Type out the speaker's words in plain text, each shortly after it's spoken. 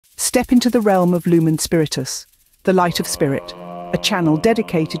Step into the realm of Lumen Spiritus, the light of spirit, a channel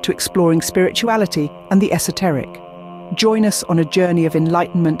dedicated to exploring spirituality and the esoteric. Join us on a journey of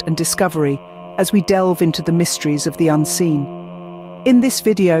enlightenment and discovery as we delve into the mysteries of the unseen. In this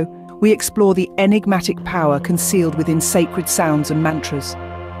video, we explore the enigmatic power concealed within sacred sounds and mantras,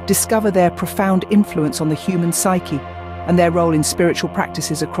 discover their profound influence on the human psyche and their role in spiritual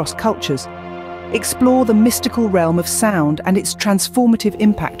practices across cultures, explore the mystical realm of sound and its transformative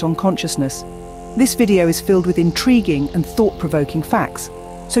impact on consciousness. This video is filled with intriguing and thought-provoking facts,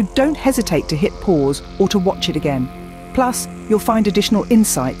 so don't hesitate to hit pause or to watch it again. Plus, you'll find additional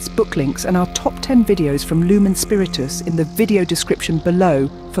insights, book links, and our top 10 videos from Lumen Spiritus in the video description below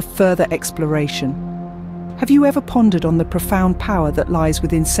for further exploration. Have you ever pondered on the profound power that lies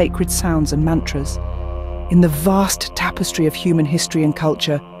within sacred sounds and mantras? In the vast tapestry of human history and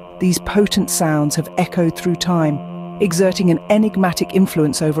culture, these potent sounds have echoed through time, exerting an enigmatic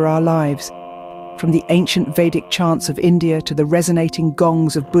influence over our lives. From the ancient Vedic chants of India to the resonating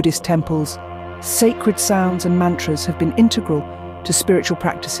gongs of Buddhist temples, sacred sounds and mantras have been integral to spiritual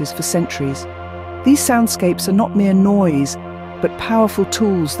practices for centuries. These soundscapes are not mere noise, but powerful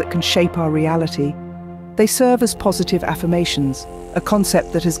tools that can shape our reality. They serve as positive affirmations, a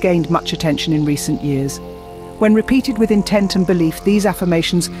concept that has gained much attention in recent years. When repeated with intent and belief, these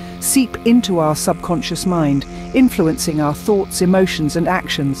affirmations seep into our subconscious mind, influencing our thoughts, emotions, and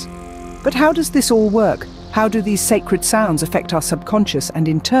actions. But how does this all work? How do these sacred sounds affect our subconscious and,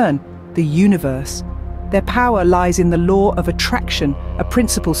 in turn, the universe? Their power lies in the law of attraction, a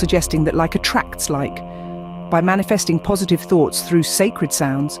principle suggesting that like attracts like. By manifesting positive thoughts through sacred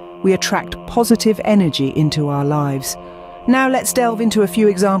sounds, we attract positive energy into our lives. Now let's delve into a few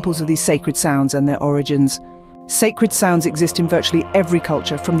examples of these sacred sounds and their origins. Sacred sounds exist in virtually every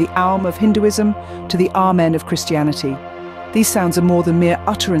culture, from the Aum of Hinduism to the Amen of Christianity. These sounds are more than mere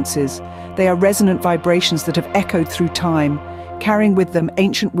utterances. They are resonant vibrations that have echoed through time, carrying with them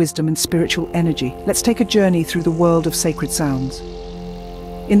ancient wisdom and spiritual energy. Let's take a journey through the world of sacred sounds.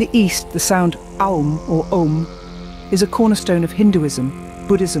 In the East, the sound Aum, or Om, is a cornerstone of Hinduism,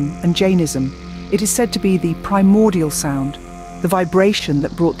 Buddhism, and Jainism. It is said to be the primordial sound, the vibration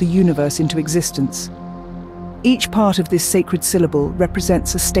that brought the universe into existence. Each part of this sacred syllable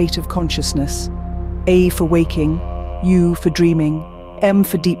represents a state of consciousness. A for waking, U for dreaming, M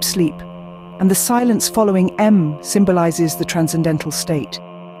for deep sleep, and the silence following M symbolizes the transcendental state.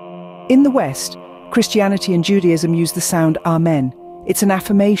 In the West, Christianity and Judaism use the sound Amen. It's an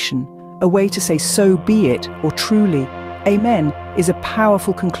affirmation, a way to say so be it or truly. Amen is a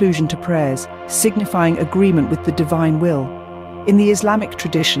powerful conclusion to prayers, signifying agreement with the divine will. In the Islamic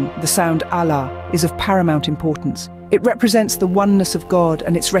tradition, the sound Allah is of paramount importance. It represents the oneness of God,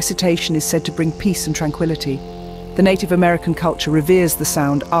 and its recitation is said to bring peace and tranquility. The Native American culture reveres the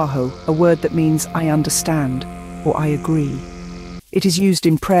sound Aho, a word that means I understand or I agree. It is used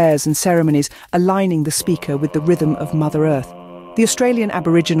in prayers and ceremonies, aligning the speaker with the rhythm of Mother Earth. The Australian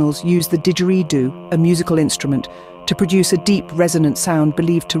Aboriginals use the didgeridoo, a musical instrument, to produce a deep, resonant sound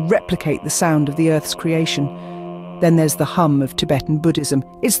believed to replicate the sound of the Earth's creation. Then there's the hum of Tibetan Buddhism.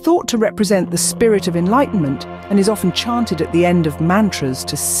 It's thought to represent the spirit of enlightenment and is often chanted at the end of mantras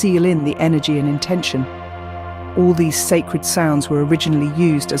to seal in the energy and intention. All these sacred sounds were originally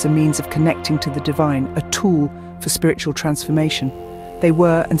used as a means of connecting to the divine, a tool for spiritual transformation. They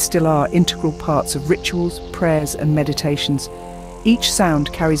were and still are integral parts of rituals, prayers, and meditations. Each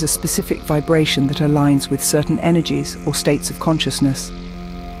sound carries a specific vibration that aligns with certain energies or states of consciousness.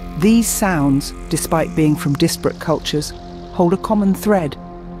 These sounds, despite being from disparate cultures, hold a common thread.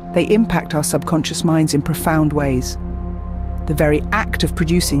 They impact our subconscious minds in profound ways. The very act of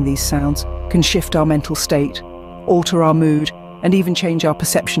producing these sounds can shift our mental state, alter our mood, and even change our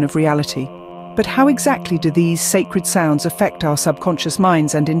perception of reality. But how exactly do these sacred sounds affect our subconscious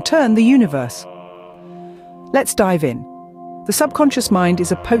minds and, in turn, the universe? Let's dive in. The subconscious mind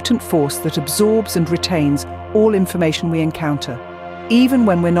is a potent force that absorbs and retains all information we encounter, even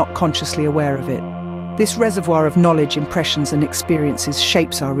when we're not consciously aware of it. This reservoir of knowledge, impressions, and experiences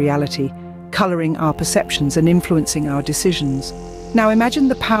shapes our reality, coloring our perceptions and influencing our decisions. Now imagine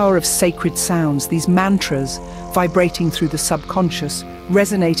the power of sacred sounds, these mantras, vibrating through the subconscious,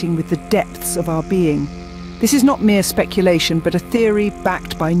 resonating with the depths of our being. This is not mere speculation, but a theory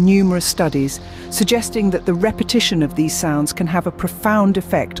backed by numerous studies, suggesting that the repetition of these sounds can have a profound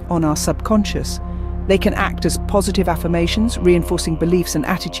effect on our subconscious. They can act as positive affirmations, reinforcing beliefs and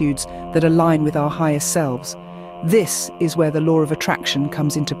attitudes that align with our highest selves. This is where the law of attraction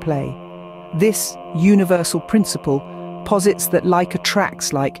comes into play. This universal principle posits that like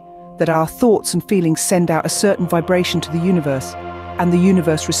attracts like, that our thoughts and feelings send out a certain vibration to the universe. and the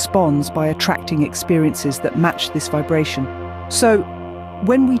universe responds by attracting experiences that match this vibration. So,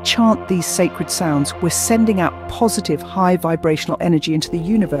 when we chant these sacred sounds, we're sending out positive, high vibrational energy into the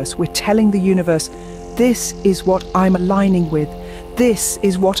universe. We're telling the universe, this is what I'm aligning with. This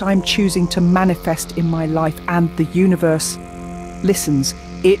is what I'm choosing to manifest in my life. And the universe listens.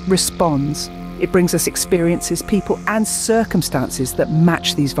 It responds. It brings us experiences, people, and circumstances that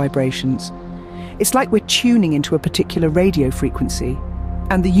match these vibrations. It's like we're tuning into a particular radio frequency,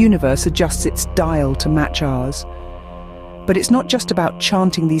 and the universe adjusts its dial to match ours. But it's not just about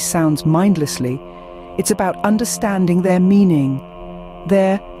chanting these sounds mindlessly. It's about understanding their meaning,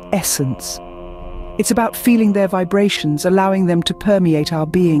 their essence. It's about feeling their vibrations, allowing them to permeate our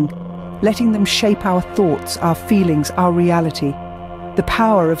being, letting them shape our thoughts, our feelings, our reality. The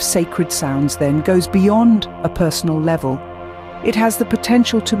power of sacred sounds, then, goes beyond a personal level. It has the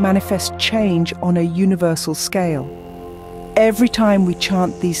potential to manifest change on a universal scale. Every time we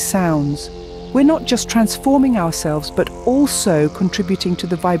chant these sounds, we're not just transforming ourselves, but also contributing to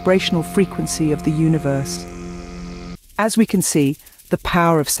the vibrational frequency of the universe. As we can see, the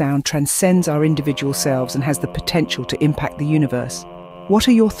power of sound transcends our individual selves and has the potential to impact the universe. What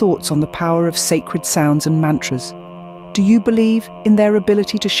are your thoughts on the power of sacred sounds and mantras? Do you believe in their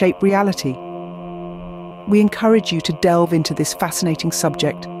ability to shape reality? We encourage you to delve into this fascinating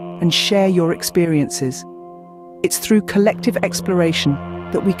subject and share your experiences. It's through collective exploration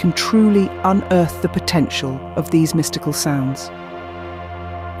that we can truly unearth the potential of these mystical sounds.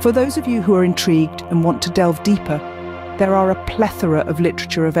 For those of you who are intrigued and want to delve deeper, there are a plethora of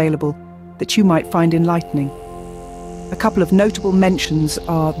literature available that you might find enlightening. A couple of notable mentions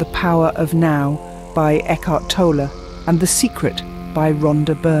are The Power of Now by Eckhart Tolle and The Secret by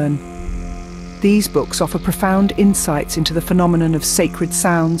Rhonda Byrne. These books offer profound insights into the phenomenon of sacred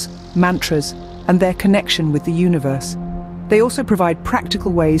sounds, mantras, and their connection with the universe. They also provide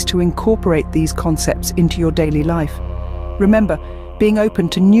practical ways to incorporate these concepts into your daily life. Remember, being open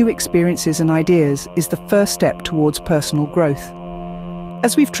to new experiences and ideas is the first step towards personal growth.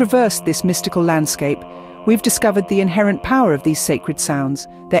 As we've traversed this mystical landscape, we've discovered the inherent power of these sacred sounds,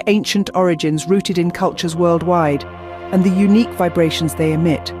 their ancient origins rooted in cultures worldwide, and the unique vibrations they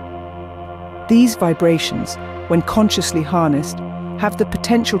emit. These vibrations, when consciously harnessed, have the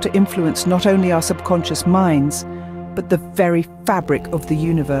potential to influence not only our subconscious minds, but the very fabric of the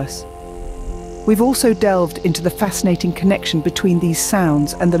universe. We've also delved into the fascinating connection between these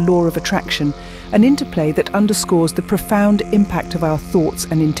sounds and the law of attraction, an interplay that underscores the profound impact of our thoughts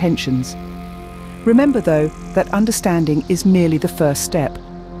and intentions. Remember, though, that understanding is merely the first step.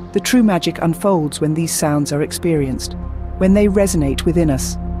 The true magic unfolds when these sounds are experienced, when they resonate within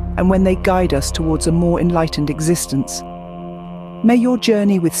us, and when they guide us towards a more enlightened existence. May your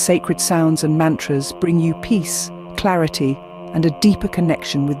journey with sacred sounds and mantras bring you peace, clarity, and a deeper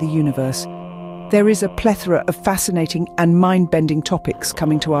connection with the universe. There is a plethora of fascinating and mind-bending topics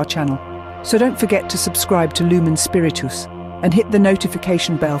coming to our channel, so don't forget to subscribe to Lumen Spiritus and hit the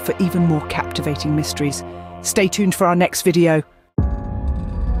notification bell for even more captivating mysteries. Stay tuned for our next video.